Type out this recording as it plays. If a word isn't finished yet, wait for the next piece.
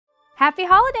Happy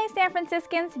holidays, San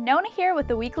Franciscans! Nona here with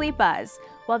the Weekly Buzz.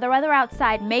 Well, the weather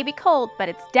outside may be cold, but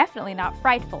it's definitely not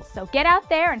frightful, so get out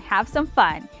there and have some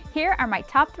fun. Here are my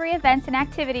top 3 events and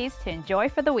activities to enjoy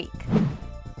for the week.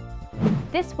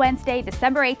 This Wednesday,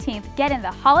 December 18th, get in the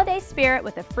holiday spirit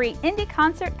with a free indie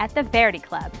concert at the Verdi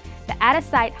Club. The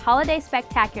out-of-sight Holiday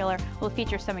Spectacular will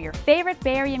feature some of your favorite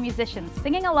Bay Area musicians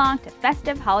singing along to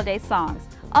festive holiday songs.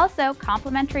 Also,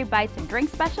 complimentary bites and drink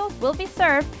specials will be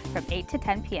served from 8 to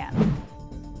 10 p.m.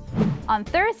 On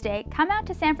Thursday, come out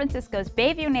to San Francisco's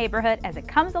Bayview neighborhood as it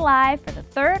comes alive for the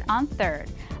Third on Third,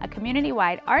 a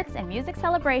community-wide arts and music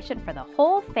celebration for the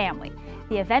whole family.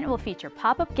 The event will feature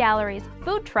pop-up galleries,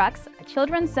 food trucks, a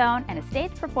children's zone, and a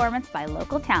stage performance by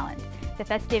local talent. The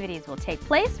festivities will take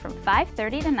place from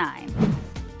 5:30 to 9.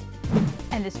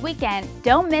 And this weekend,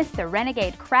 don't miss the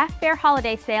Renegade Craft Fair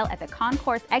Holiday Sale at the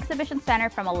Concourse Exhibition Center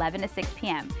from 11 to 6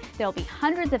 p.m. There will be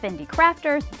hundreds of indie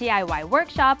crafters, DIY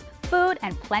workshops, food,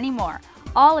 and plenty more.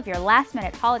 All of your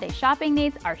last-minute holiday shopping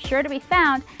needs are sure to be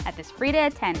found at this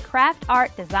free-to-attend craft,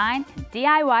 art, design, and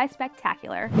DIY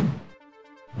spectacular.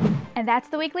 And that's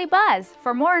the Weekly Buzz.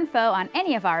 For more info on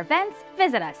any of our events,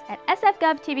 visit us at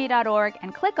SFGovTV.org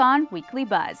and click on Weekly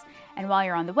Buzz. And while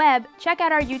you're on the web, check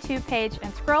out our YouTube page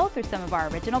and scroll through some of our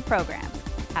original programs.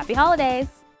 Happy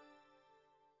holidays!